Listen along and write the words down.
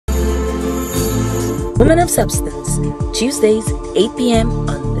Woman of Substance, Tuesdays, 8 p.m.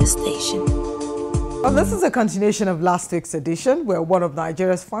 on this station. Well, this is a continuation of last week's edition, where one of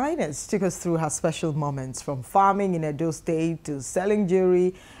Nigeria's finest took us through her special moments, from farming in Edo State to selling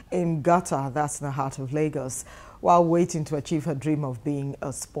jewelry in Gata, that's in the heart of Lagos, while waiting to achieve her dream of being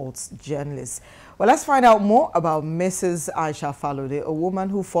a sports journalist. Well, let's find out more about Mrs Aisha Falode, a woman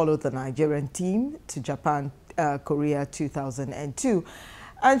who followed the Nigerian team to Japan, Korea 2002.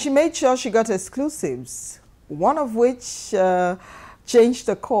 And she made sure she got exclusives, one of which changed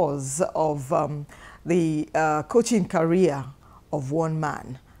the course of the coaching career of one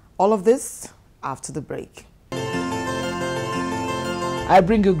man. All of this after the break. I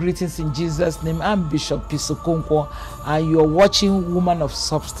bring you greetings in Jesus' name. I'm Bishop Pisokonkwo, and you're watching Woman of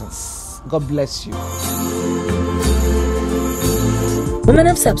Substance. God bless you. Woman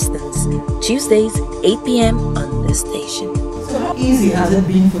of Substance, Tuesdays, 8 p.m. on this station. So how easy has it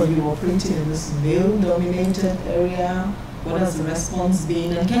been for you operating in this male-dominated area? What has the response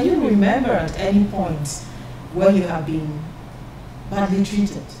been? And can you remember at any point where you have been badly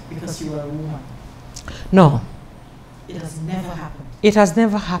treated because you were a woman? No. It has never happened. It has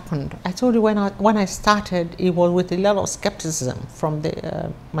never happened. I told you when I started, it was with a lot of skepticism from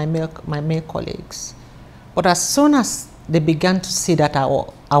my male colleagues. But as soon as they began to see that I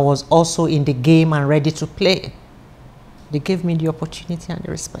was also in the game and ready to play, they gave me the opportunity and the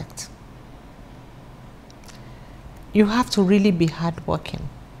respect. You have to really be hardworking.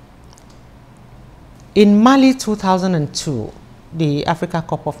 In Mali 2002, the Africa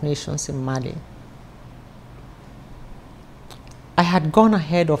Cup of Nations in Mali, I had gone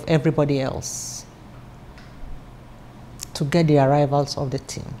ahead of everybody else to get the arrivals of the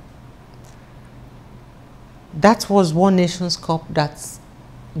team. That was One Nations Cup that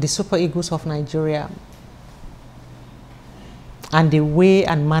the Super Eagles of Nigeria, and the way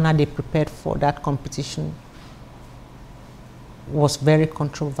and manner they prepared for that competition was very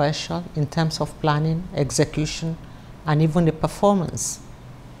controversial in terms of planning, execution, and even the performance.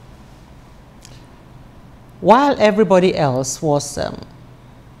 While everybody else was,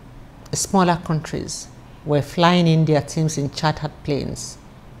 smaller countries were flying in their teams in chartered planes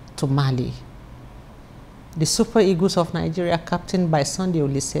to Mali, the Super Eagles of Nigeria, captained by Sunday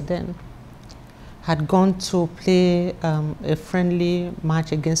Olise then, had gone to play a friendly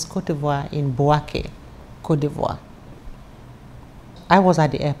match against Cote d'Ivoire in Bouaké, Cote d'Ivoire. I was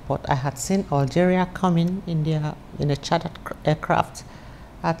at the airport. I had seen Algeria coming in a chartered aircraft.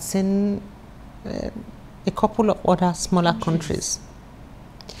 I had seen a couple of other smaller countries.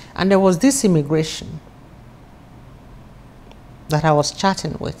 And there was this immigration that I was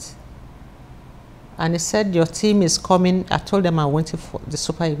chatting with. And he said, your team is coming. I told them I'm waiting for the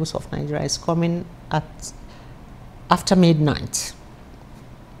Super Eagles of Nigeria is coming after midnight.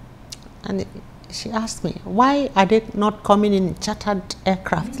 And she asked me, why are they not coming in chartered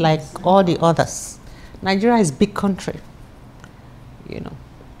aircraft like all the others? Nigeria is a big country, you know.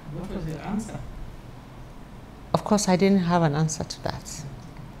 What was your answer? Of course, I didn't have an answer to that.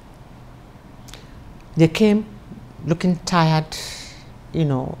 They came looking tired, you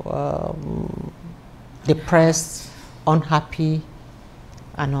know, depressed, unhappy,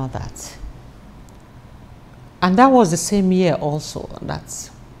 and all that. And that was the same year also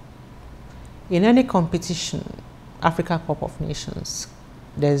that in any competition, Africa Cup of Nations,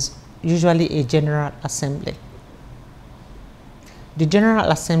 there's usually a General Assembly. The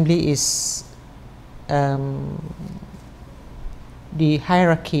General Assembly is the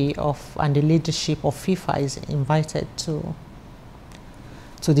hierarchy of and the leadership of FIFA is invited to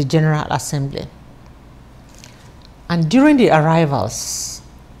the General Assembly. And during the arrivals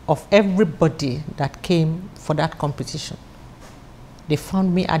of everybody that came for that competition, they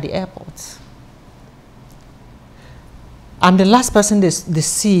found me at the airport. I'm the last person they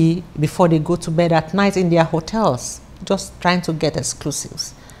see before they go to bed at night in their hotels, just trying to get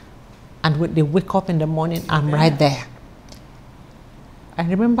exclusives. And when they wake up in the morning, I'm right there. I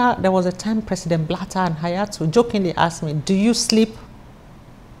remember there was a time President Blatter and Hayatou jokingly asked me, do you sleep?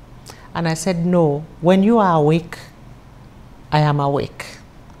 And I said, no. When you are awake, I am awake.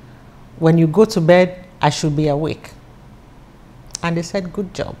 When you go to bed, I should be awake. And they said,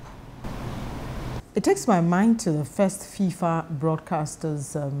 good job. It takes my mind to the first FIFA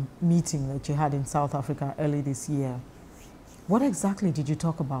broadcasters meeting that you had in South Africa early this year. What exactly did you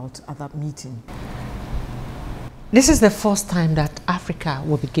talk about at that meeting? This is the first time that Africa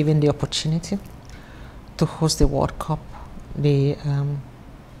will be given the opportunity to host the World Cup. The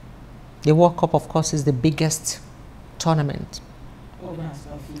World Cup, of course, is the biggest tournament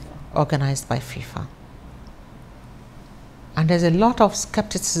organized by FIFA. And there's a lot of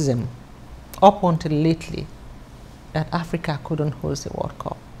skepticism up until lately, that Africa couldn't host the World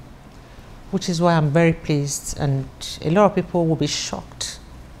Cup, which is why I'm very pleased, and a lot of people will be shocked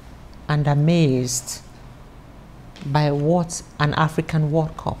and amazed by what an African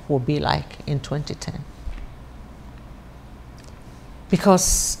World Cup will be like in 2010.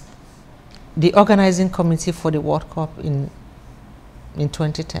 Because the organizing committee for the World Cup in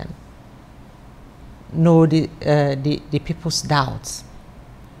 2010 know the people's doubts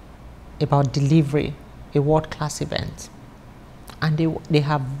about delivery, a world-class event, and they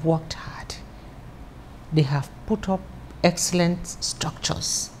have worked hard. They have put up excellent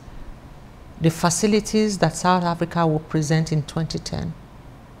structures. The facilities that South Africa will present in 2010,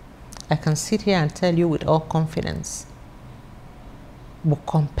 I can sit here and tell you with all confidence, will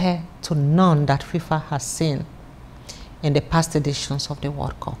compare to none that FIFA has seen in the past editions of the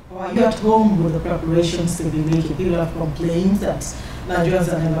World Cup. Are you at home with the preparations to be making? People have complained that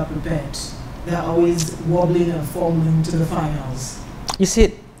Nigerians are never prepared. They're always wobbling and fumbling to the finals. You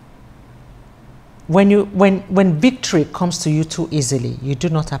see, when victory comes to you too easily, you do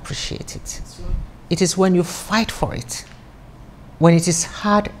not appreciate it. That's right. It is when you fight for it, when it is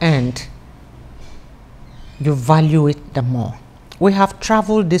hard-earned, you value it the more. We have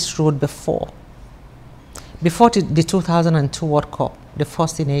traveled this road before. Before the 2002 World Cup, the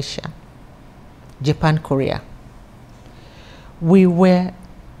first in Asia, Japan, Korea, we were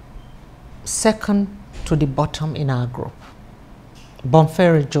second to the bottom in our group.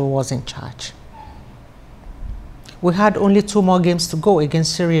 Bonfere Joe was in charge. We had only 2 more games to go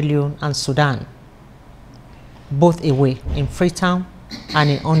against Sierra Leone and Sudan, both away in Freetown and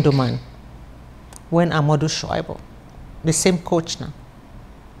in Omdurman, when Amadou Shoaibu, the same coach now,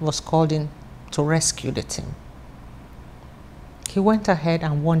 was called in to rescue the team. He went ahead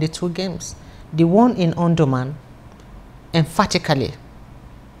and won the 2 games. The one in Omdurman, emphatically.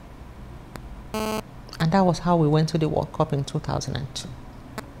 And that was how we went to the World Cup in 2002.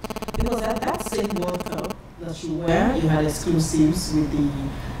 Because at that same World Cup that you were, you had exclusives with the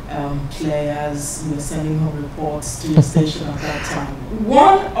players, you were sending home reports to your station at that time.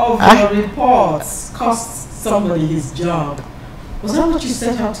 One of your reports cost somebody his job. Was that what you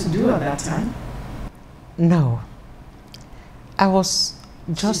set out to do at that time? No. I was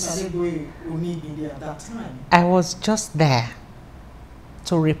just there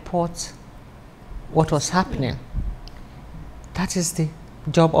to report what was happening. That is the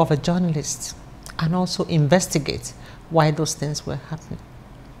job of a journalist, and also investigate why those things were happening.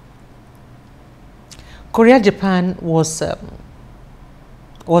 Korea, Japan was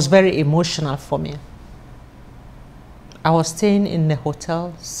very emotional for me. I was staying in the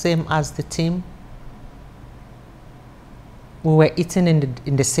hotel, same as the team. We were eating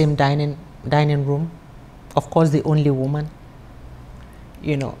in the same dining room. Of course, the only woman.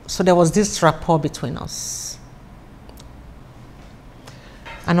 You know, so there was this rapport between us.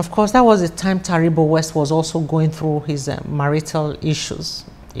 And of course, that was the time Taribo West was also going through his marital issues,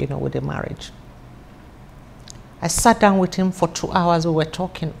 you know, with the marriage. I sat down with him for 2 hours. We were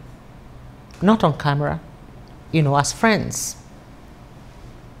talking, not on camera, you know, as friends.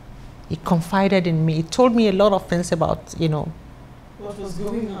 He confided in me. He told me a lot of things about, you know,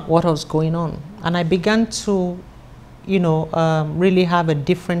 what was going on. And I began to, you know, really have a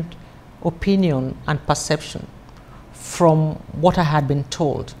different opinion and perception from what I had been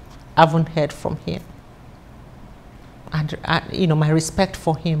told. I haven't heard from him. And, you know, my respect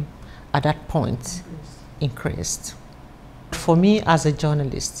for him at that point increased. For me as a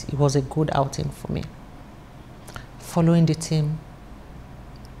journalist, it was a good outing for me. Following the team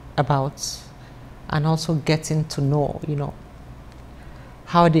about, and also getting to know, you know,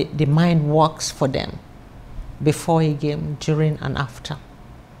 how the mind works for them before a game, during and after.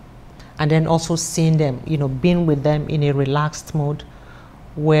 And then also seeing them, you know, being with them in a relaxed mode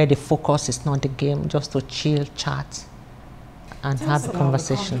where the focus is not the game, just to chill, chat, and have a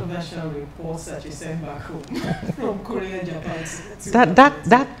conversation. The controversial reports that you sent back home from Korea, Japan.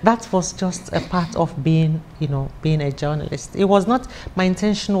 That was just a part of being, you know, being a journalist. It was not, my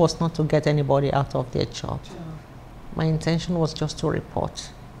intention was not to get anybody out of their job. My intention was just to report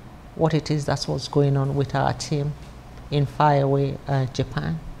what it is that was going on with our team in faraway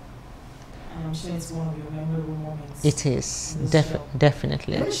Japan. And I'm sure it's one of your memorable moments. It is,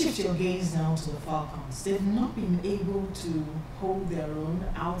 definitely. Let me shift your gaze now to the Falcons. They've not been able to hold their own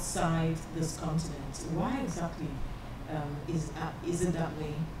outside this continent. Why exactly is it that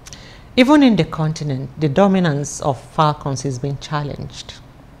way? Even in the continent, the dominance of Falcons has been challenged.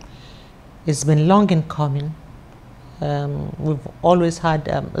 It's been long in coming. We've always had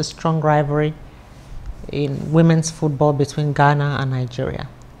a strong rivalry in women's football between Ghana and Nigeria.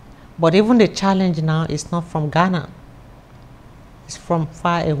 But even the challenge now is not from Ghana. It's from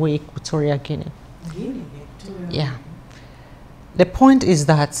far away Equatorial Guinea. Guinea. Yeah. The point is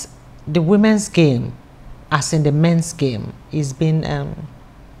that the women's game, as in the men's game, is being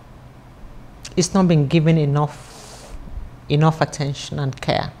it's not been given enough attention and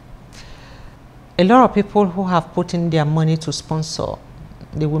care. A lot of people who have put in their money to sponsor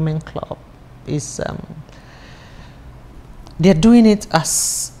the women club is they're doing it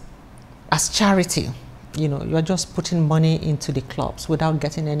as charity. You know, you're just putting money into the clubs without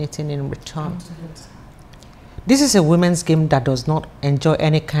getting anything in return. This is a women's game that does not enjoy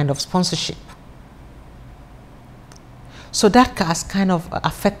any kind of sponsorship. So that has kind of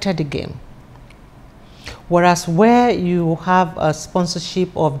affected the game. Whereas where you have a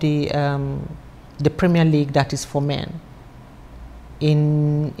sponsorship of the Premier League that is for men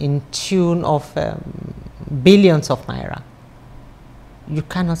in tune of billions of naira, you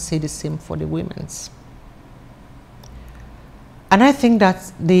cannot say the same for the women's. And I think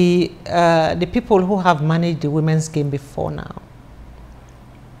that the people who have managed the women's game before now,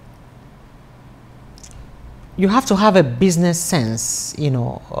 you have to have a business sense, you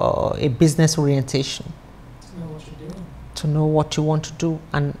know, a business orientation. To know what you're doing. To know what you want to do,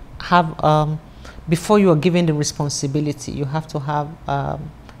 and have, before you are given the responsibility, you have to have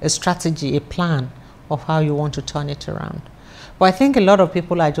a strategy, a plan of how you want to turn it around. But I think a lot of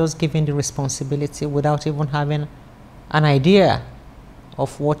people are just given the responsibility without even having an idea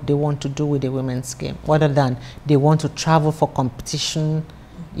of what they want to do with the women's game, other than they want to travel for competition,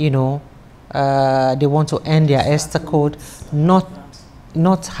 you know, they want to earn their ESTA code,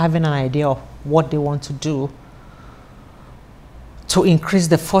 not having an idea of what they want to do to increase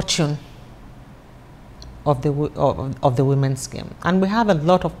the fortune of the women's game. And we have a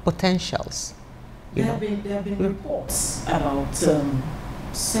lot of potentials. There have been reports about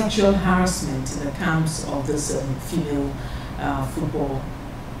sexual harassment in the camps of these female football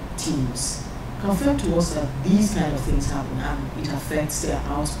teams. Confirm to us that these kind of things happen and it affects their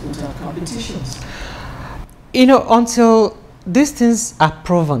output at competitions. You know, until these things are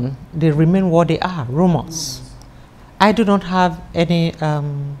proven, they remain what they are, rumors. I do not have any, I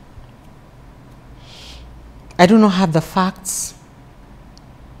do not have the facts,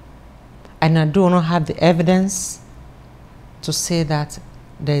 and I do not have the evidence to say that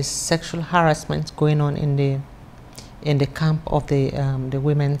there is sexual harassment going on in the camp of the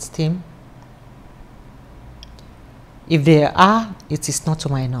women's team. If there are, it is not to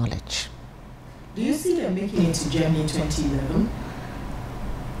my knowledge. Do you see them making it to Germany 2011?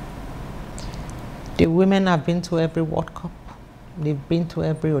 The women have been to every World Cup. They've been to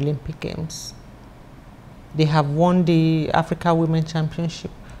every Olympic Games. They have won the Africa Women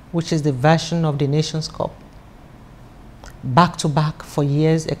Championship, which is the version of the Nations Cup, back to back for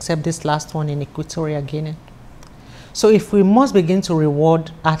years, except this last one in Equatorial Guinea. So if we must begin to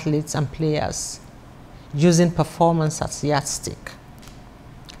reward athletes and players using performance as yardstick,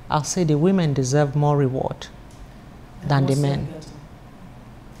 I'll say the women deserve more reward than the men.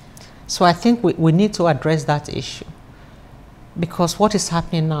 So I think we need to address that issue, because what is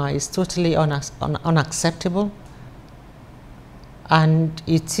happening now is totally unacceptable, and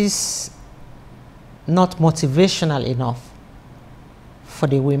it is not motivational enough for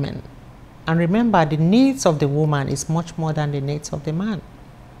the women. And remember, the needs of the woman is much more than the needs of the man.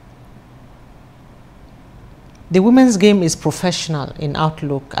 The women's game is professional in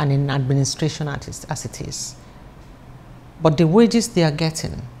outlook and in administration as it is. But the wages they are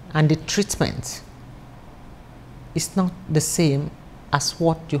getting and the treatment is not the same as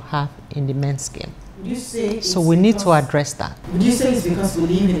what you have in the men's game. Would you say so we need to address that. Would you say it's because we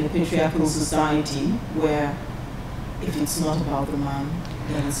live in a patriarchal society where if it's not about the man,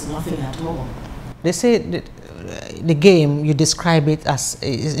 then it's nothing at all? They say that the game, you describe it as,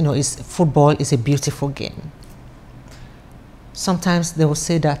 you know, football is a beautiful game. Sometimes they will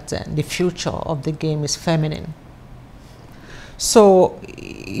say that the future of the game is feminine. So,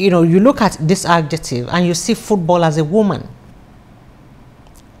 you know, you look at this adjective and you see football as a woman,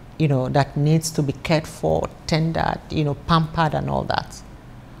 you know, that needs to be cared for, tended, you know, pampered and all that.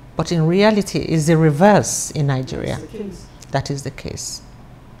 But in reality, it's the reverse in Nigeria. That is the case.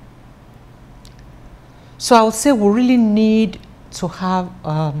 So I would say we really need to have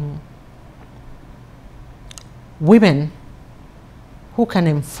women who can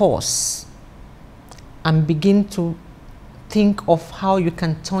enforce and begin to think of how you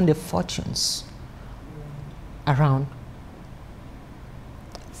can turn the fortunes around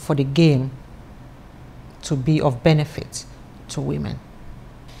for the game to be of benefit to women.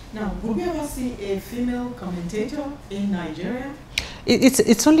 Now, would we ever see a female commentator in Nigeria?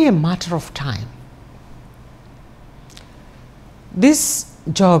 It's only a matter of time. This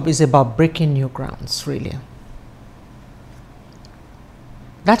job is about breaking new grounds, really.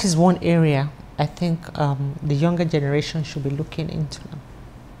 That is one area I think the younger generation should be looking into now,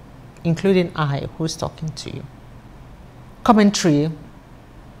 including I, who's talking to you. Commentary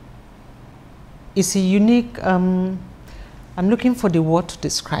is a unique, I'm looking for the word to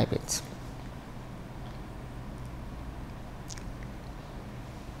describe it.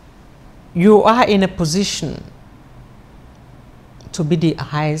 You are in a position to be the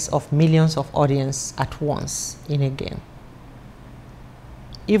eyes of millions of audience at once in a game.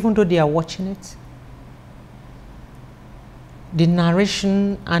 Even though they are watching it, the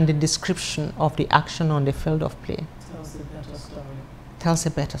narration and the description of the action on the field of play tells a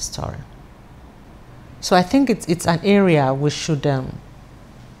better story. So I think it's an area we should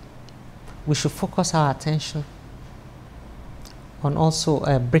focus our attention on,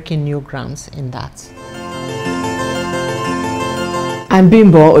 also breaking new grounds in that. I'm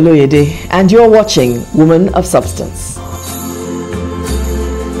Bimbo Oloyede, and you're watching Woman of Substance.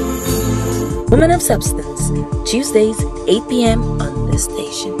 Women of Substance, Tuesdays, 8 p.m. on this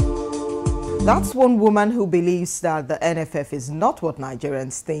station. That's one woman who believes that the NFF is not what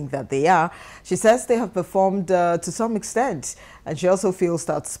Nigerians think that they are. She says they have performed to some extent, and she also feels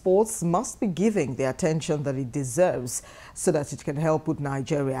that sports must be giving the attention that it deserves so that it can help put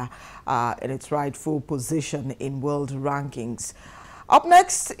Nigeria in its rightful position in world rankings. Up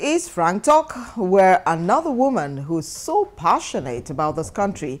next is Frank Talk, where another woman who's so passionate about this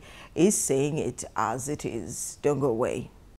country is saying it as it is. Don't go away.